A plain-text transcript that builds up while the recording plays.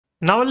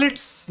Now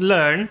let's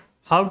learn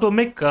how to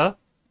make a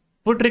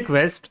put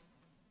request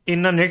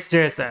in a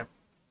Next.js app.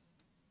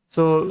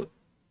 So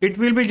it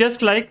will be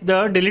just like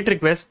the delete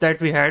request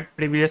that we had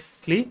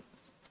previously,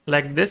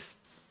 like this,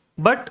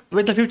 but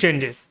with a few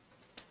changes.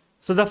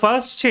 So the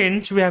first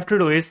change we have to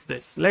do is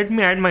this. Let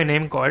me add my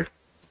name called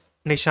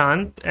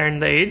Nishant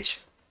and the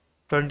age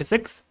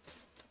 26.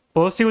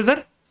 Post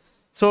user.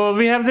 So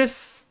we have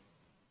this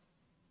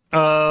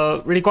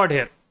record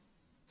here.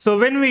 So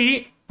when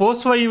we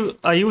post for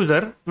a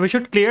user, we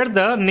should clear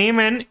the name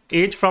and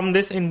age from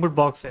this input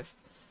boxes,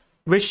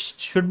 which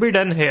should be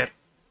done here.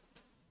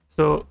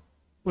 So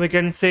we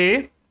can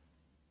say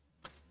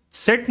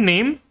set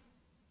name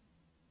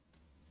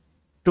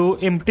to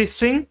empty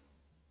string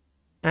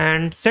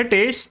and set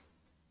age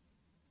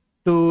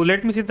to,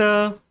 let me see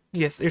the,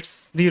 yes,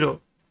 it's 0,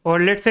 or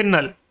let's say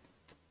null.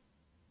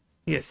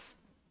 Yes.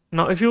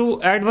 Now if you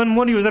add one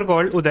more user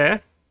called Uday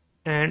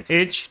and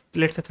age,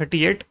 let's say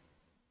 38,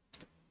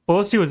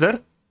 post user.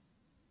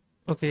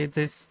 Okay,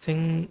 this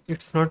thing,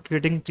 it's not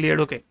getting cleared.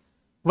 Okay,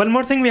 one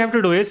more thing we have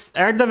to do is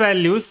add the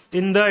values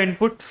in the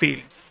input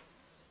fields.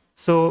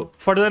 So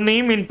for the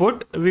name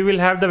input, we will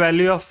have the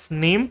value of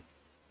name.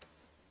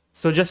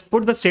 So just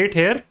put the state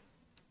here,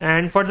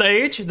 and for the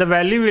age, the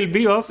value will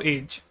be of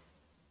age.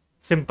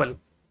 Simple.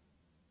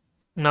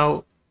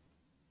 Now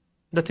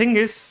the thing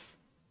is,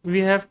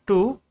 we have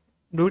to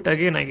do it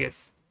again, I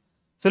guess.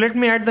 So let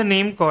me add the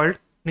name called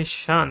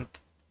Nishant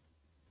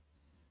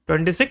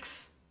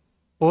 26,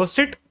 post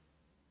it,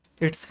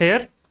 it's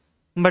here,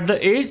 but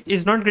the age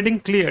is not getting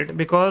cleared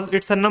because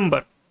it's a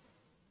number.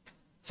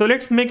 So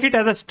let's make it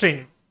as a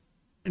string.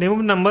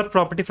 Remove number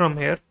property from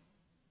here,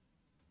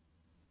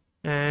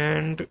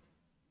 and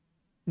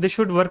this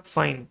should work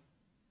fine.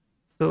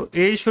 So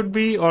age should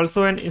be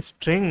also an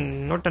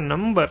string, not a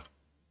number.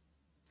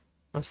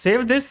 Now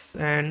save this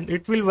and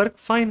it will work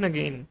fine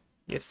again.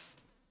 Yes.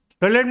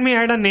 So let me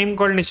add a name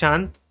called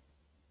Nishant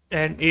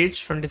and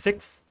age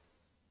 26.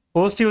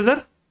 Post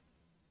user.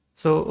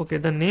 So okay,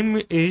 the name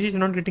age is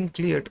not getting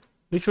cleared.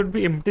 This should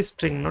be empty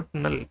string, not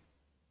null.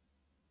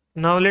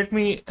 Now let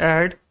me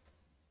add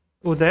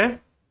Uday.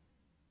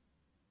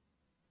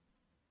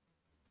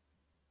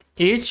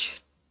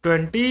 Age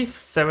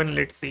 27,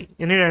 let's see,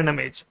 any random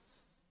age.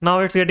 Now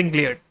it's getting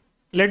cleared.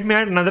 Let me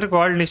add another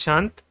called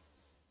Nishant,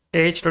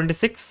 age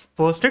 26,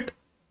 post it,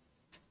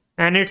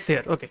 and it's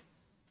here. Okay.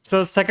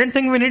 So second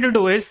thing we need to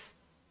do is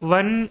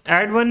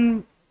add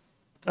one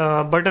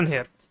button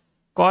here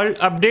called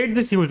update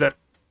this user.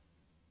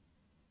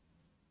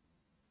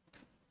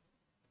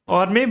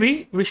 Or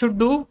maybe we should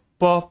do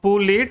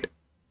populate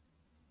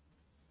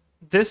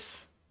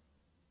this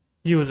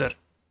user.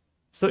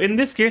 So in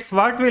this case,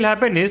 what will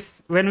happen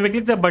is when we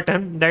click the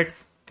button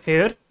that's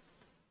here,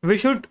 we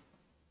should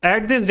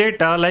add this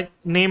data like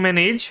name and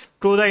age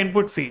to the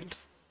input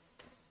fields.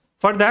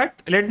 For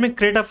that, let me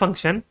create a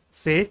function,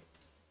 say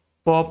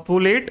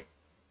populate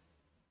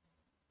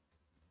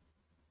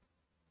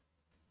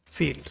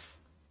fields.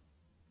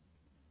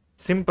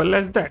 Simple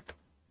as that.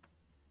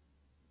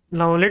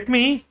 Now let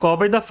me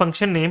copy the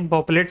function name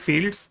populate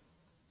fields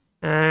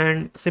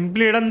and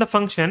simply run the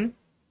function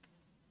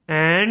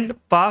and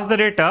pass the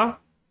data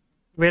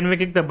when we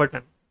click the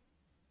button.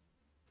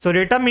 So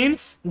data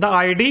means the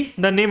ID,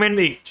 the name and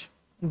the age.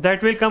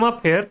 That will come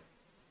up here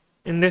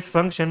in this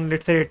function,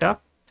 let's say data,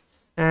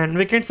 and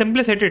we can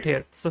simply set it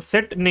here. So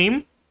set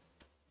name,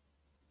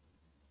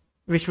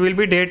 which will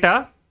be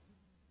data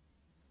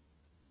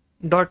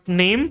dot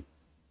name,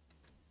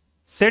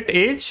 set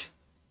age,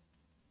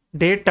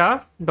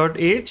 data dot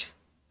age.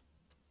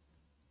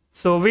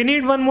 So we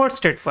need one more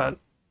state file,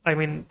 I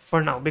mean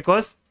for now,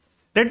 because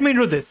let me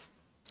do this.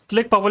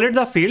 Click populate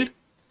the field.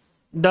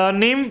 The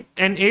name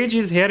and age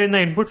is here in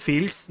the input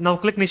fields. Now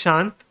click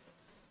Nishant,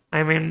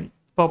 I mean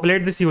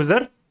populate this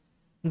user.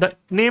 The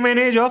name and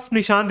age of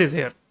Nishant is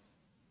here.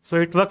 So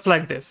it works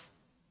like this.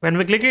 When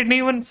we click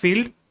any one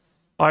field,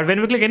 or when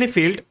we click any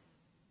field,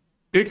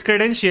 its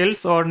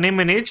credentials or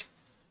name and age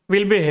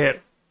will be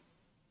here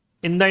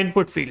in the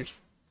input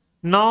fields.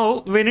 Now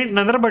we need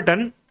another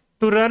button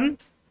to run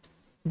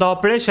the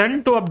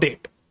operation to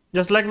update,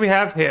 just like we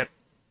have here,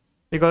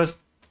 because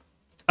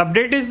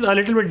update is a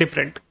little bit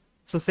different.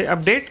 So say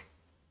update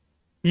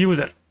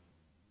user.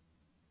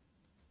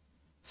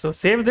 So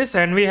save this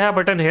and we have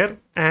a button here,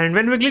 and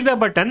when we click the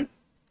button,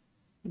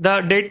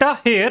 the data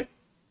here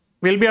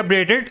will be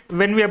updated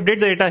when we update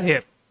the data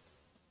here.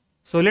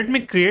 So let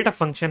me create a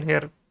function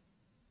here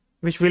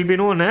which will be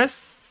known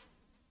as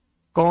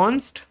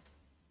const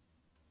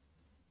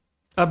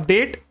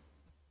update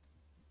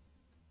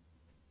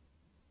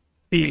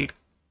field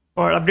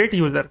or update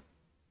user.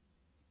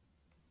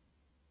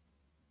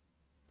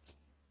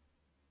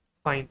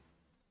 Fine.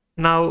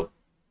 Now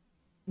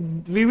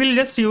we will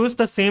just use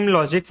the same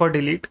logic for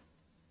delete.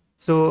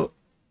 So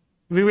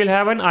we will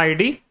have an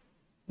ID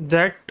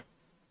that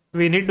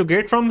we need to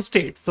get from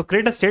state. So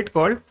create a state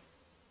called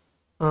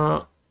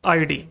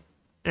ID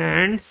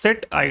and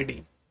set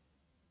ID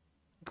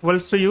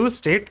equals to use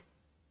state.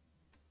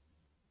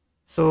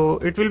 So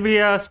it will be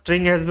a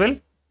string as well.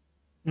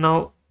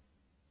 Now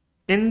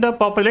in the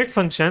populate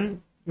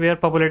function, we are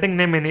populating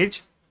name and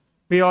age.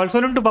 We also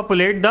need to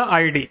populate the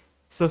ID.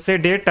 So say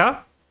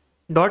data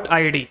dot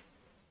ID.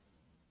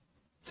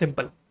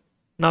 Simple.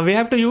 Now we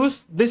have to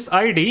use this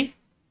ID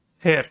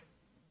here.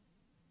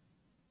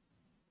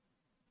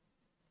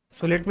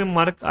 So let me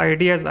mark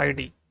ID as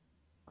ID.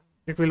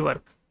 It will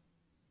work.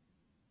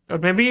 Or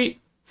maybe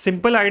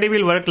simple ID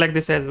will work like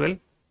this as well.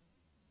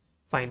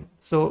 Fine.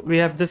 So we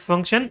have this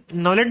function.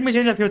 Now let me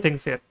change a few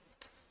things here.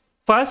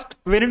 First,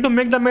 we need to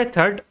make the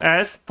method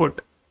as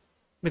put,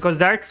 because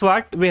that's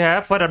what we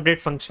have for update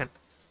function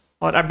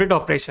or update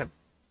operation.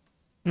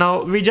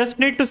 Now we just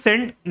need to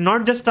send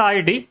not just the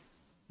ID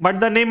but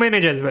the name and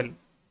age as well.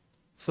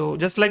 So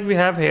just like we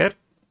have here,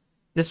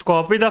 just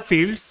copy the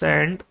fields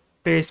and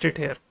paste it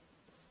here.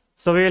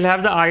 So we will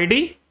have the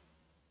ID,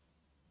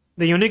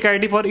 the unique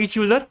ID for each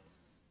user,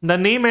 the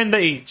name and the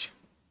age.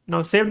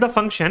 Now save the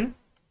function,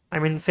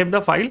 save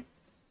the file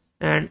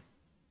and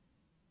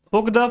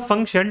hook the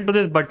function to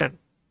this button,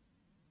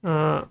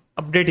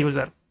 update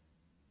user.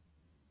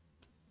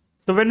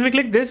 So when we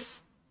click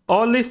this,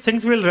 all these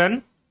things will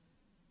run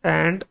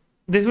and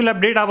this will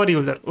update our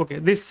user. Okay,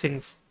 these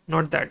things,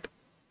 not that.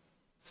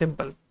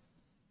 Simple.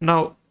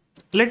 Now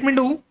let me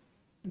do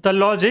the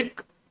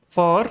logic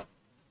for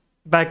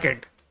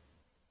backend.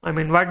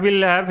 What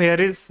we'll have here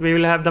is we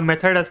will have the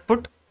method as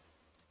put.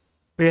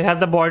 We have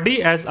the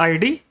body as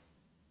ID.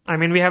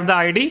 We have the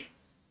ID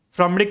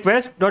from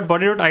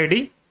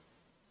request.body.id.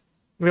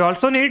 We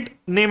also need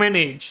name and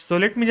age. So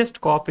let me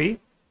just copy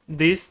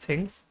these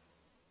things.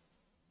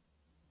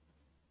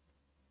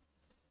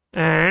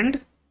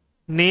 And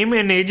name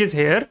and age is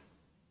here.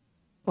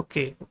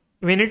 Okay.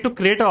 We need to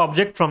create an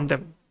object from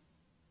them,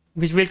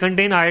 which will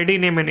contain ID,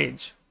 name and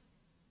age.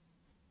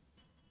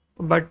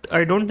 But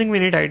I don't think we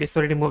need ID,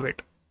 so remove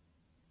it.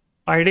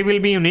 ID will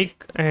be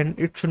unique and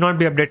it should not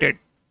be updated.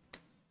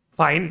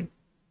 Fine.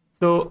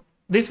 So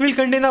this will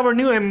contain our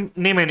new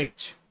name and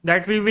age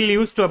that we will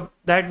use to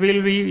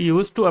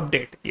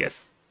update.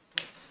 Yes.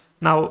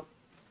 Now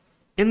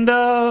in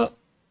the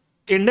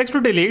index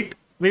to delete,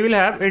 we will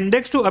have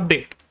index to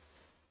update.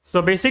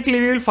 So basically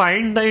we will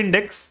find the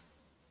index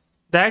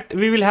that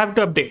we will have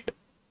to update,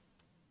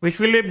 which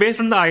will be based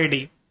on the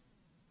ID,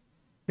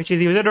 which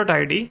is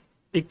user.id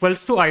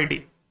equals to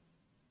ID.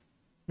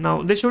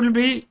 Now this should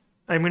be,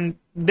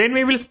 then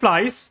we will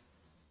splice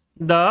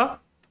the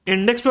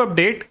index to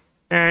update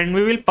and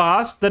we will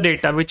pass the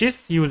data, which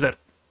is user,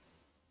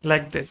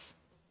 like this.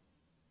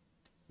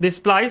 The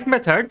splice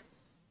method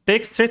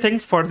takes three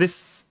things for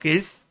this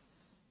case: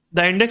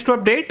 the index to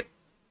update,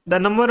 the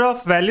number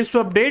of values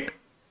to update,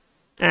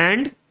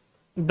 and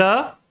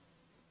the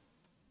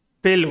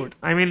payload.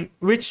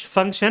 Which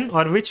function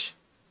or which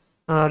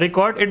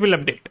record it will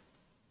update.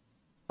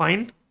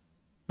 Fine.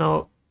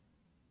 Now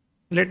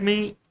let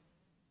me,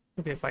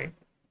 okay, fine.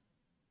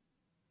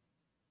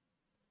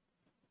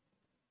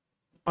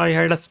 I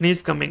had a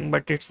sneeze coming,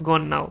 but it's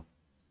gone now.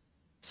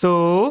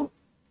 So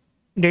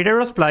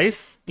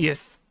data.splice,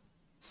 yes.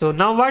 So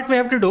now what we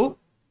have to do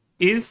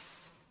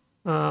is,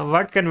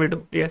 what can we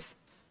do? Yes.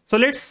 So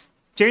let's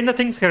change the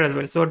things here as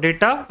well. So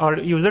data or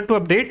user to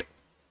update.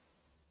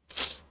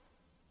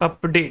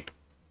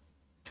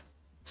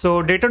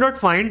 So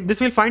data.find, this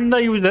will find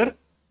the user,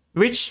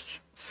 which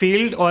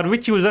field or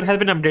which user has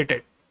been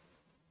updated.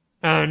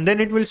 And then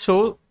it will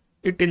show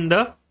it in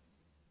the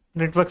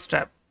networks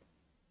tab,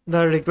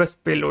 the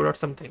request payload or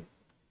something.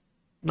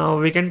 Now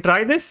we can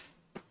try this.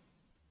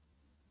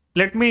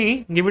 Let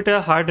me give it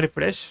a hard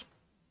refresh.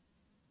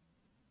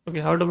 Okay,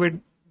 how do we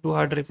do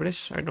hard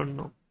refresh? I don't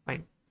know.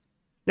 Fine.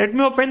 Let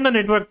me open the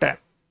network tab.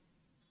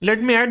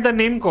 Let me add the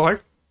name called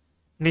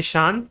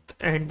Nishant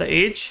and the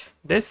age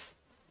this.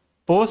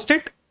 Post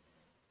it.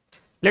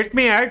 Let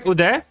me add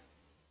Uday,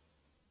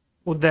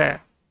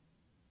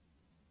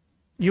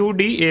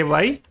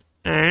 UDAY,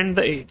 and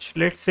the age.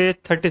 Let's say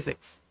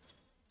 36.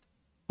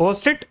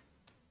 Post it.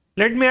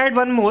 Let me add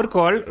one more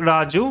called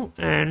Raju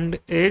and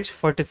age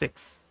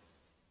 46.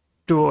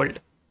 Too old.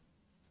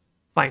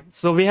 Fine.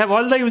 So we have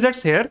all the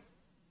users here.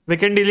 We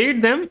can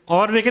delete them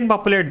or we can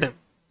populate them.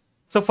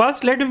 So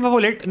first let me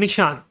populate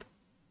Nishant.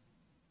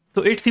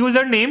 So its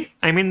username,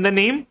 the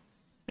name,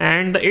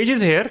 and the age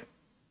is here.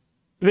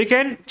 We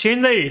can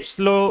change the age.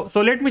 So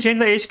let me change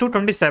the age to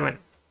 27.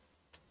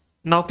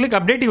 Now click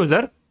update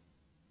user.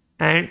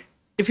 And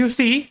if you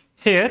see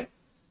here,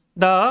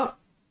 the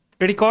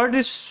record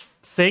is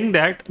saying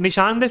that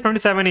Nishant is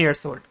 27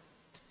 years old.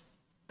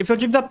 If you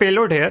check the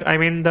payload here,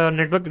 the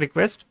network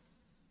request,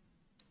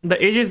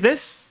 the age is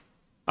this,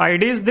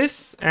 ID is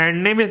this,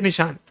 and name is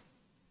Nishant.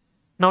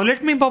 Now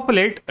let me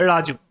populate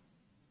Raju.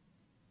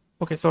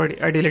 Okay,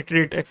 sorry, I deleted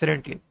it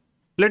accidentally.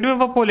 Let me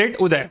populate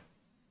Uday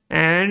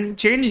and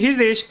change his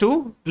age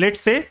to,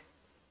 let's say,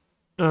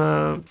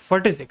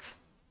 46.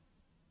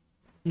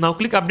 Now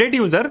click update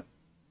user.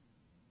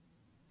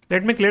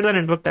 Let me clear the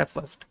network tab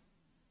first.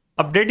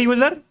 Update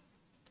user,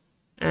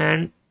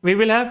 and we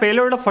will have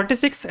payload of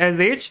 46 as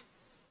age,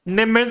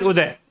 name is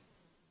Uday,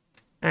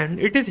 and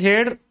it is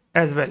here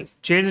as well,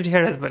 changed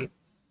here as well.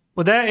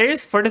 Uday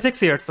is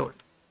 46 years old.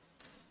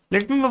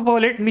 Let me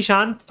populate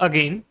Nishant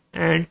again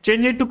and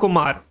change it to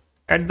Kumar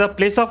at the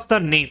place of the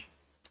name.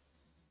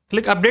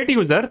 Click update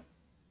user,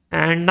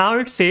 and now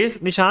it says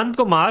Nishant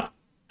Kumar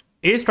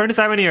is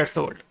 27 years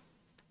old.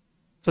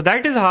 So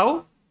that is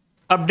how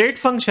update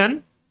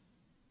function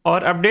or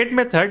update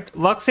method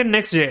works in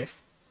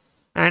Next.js,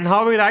 and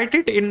how we write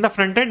it in the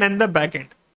front end and the back end.